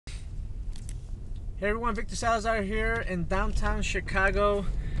Hey everyone, Victor Salazar here in downtown Chicago.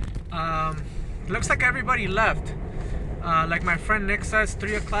 Looks like everybody left. Like my friend Nick says,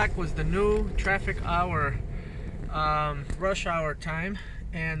 3 o'clock was the new traffic hour, rush hour time.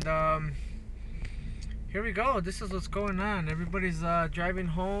 And here we go. This is what's going on. Everybody's driving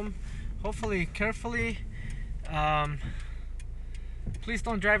home, hopefully carefully. Please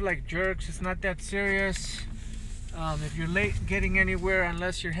don't drive like jerks. It's not that serious. If you're late getting anywhere,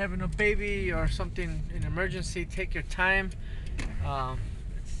 unless you're having a baby or something, an emergency, take your time.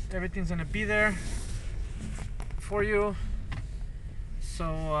 Everything's gonna be there for you.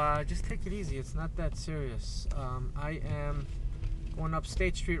 So just take it easy. It's not that serious. I am going up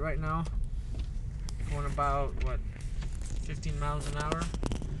State Street right now, going about 15 miles an hour.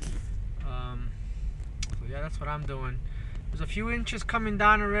 So yeah, that's what I'm doing. There's a few inches coming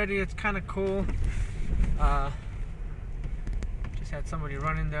down already. It's kind of cool. Just had somebody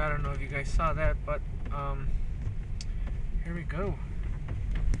running there. I don't know if you guys saw that, but here we go.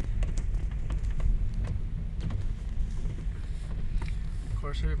 Of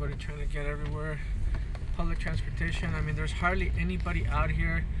course, everybody trying to get everywhere. Public transportation. I mean, there's hardly anybody out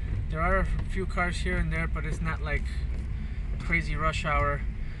here. There are a few cars here and there, but it's not like crazy rush hour,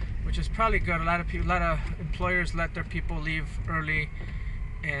 which is probably good. A lot of employers let their people leave early,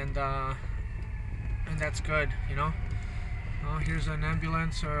 and that's good, you know. Oh, here's an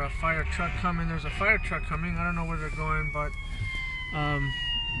ambulance or a fire truck coming. There's a fire truck coming. I don't know where they're going, but in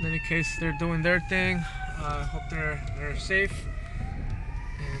any case, they're doing their thing. Hope they're safe,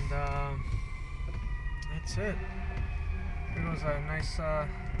 and that's it. Here goes a nice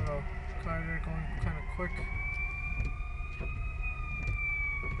little car there going kind of quick.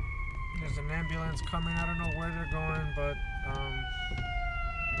 There's an ambulance coming. I don't know where they're going, but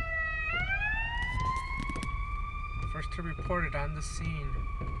first to report it on the scene.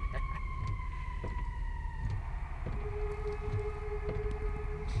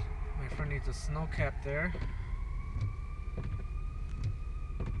 My friend needs a snow cap there.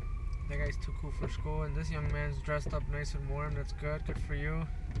 That guy's too cool for school, and this young man's dressed up nice and warm. That's good. Good for you.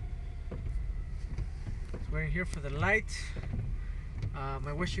 So we're in here for the light.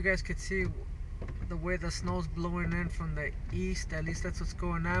 I wish you guys could see the way the snow's blowing in from the east. At least that's what's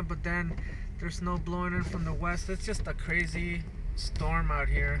going on. But then there's snow blowing in from the west. It's just a crazy storm out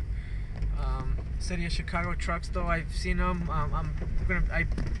here. City of Chicago trucks, though, I've seen them. I'm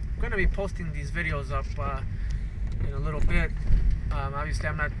gonna be posting these videos up in a little bit. Obviously,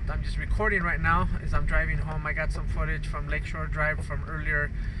 I'm just recording right now as I'm driving home. I got some footage from Lakeshore Drive from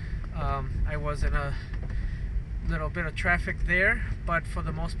earlier. I was in a little bit of traffic there, but for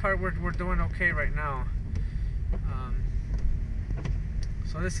the most part we're doing okay right now.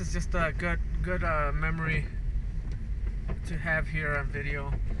 So this is just a good memory to have here on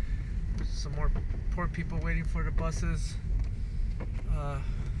video. Some more poor people waiting for the buses,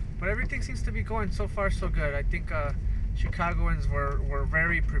 but everything seems to be going so far so good. I think Chicagoans were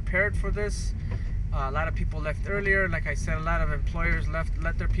very prepared for this. A lot of people left earlier. Like I said, a lot of employers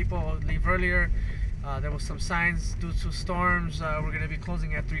let their people leave earlier. There was some signs due to storms. We're going to be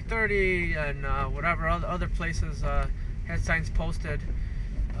closing at 3:30, and whatever other places had signs posted.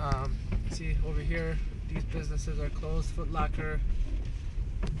 See over here, these businesses are closed. Foot Locker,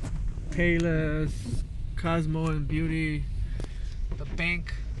 Payless, Cosmo and Beauty. The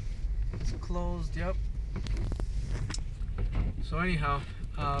bank is closed. Yep. So anyhow,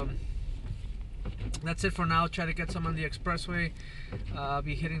 that's it for now. Try to get some on the expressway. I'll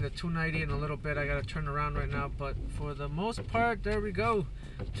be hitting the 290 in a little bit. I gotta turn around right now, but for the most part, there we go.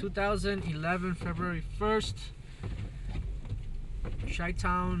 2011, February 1st,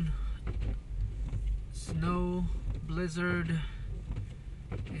 Chi-Town, snow, blizzard,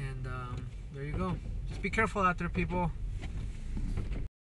 and there you go. Just be careful out there, people.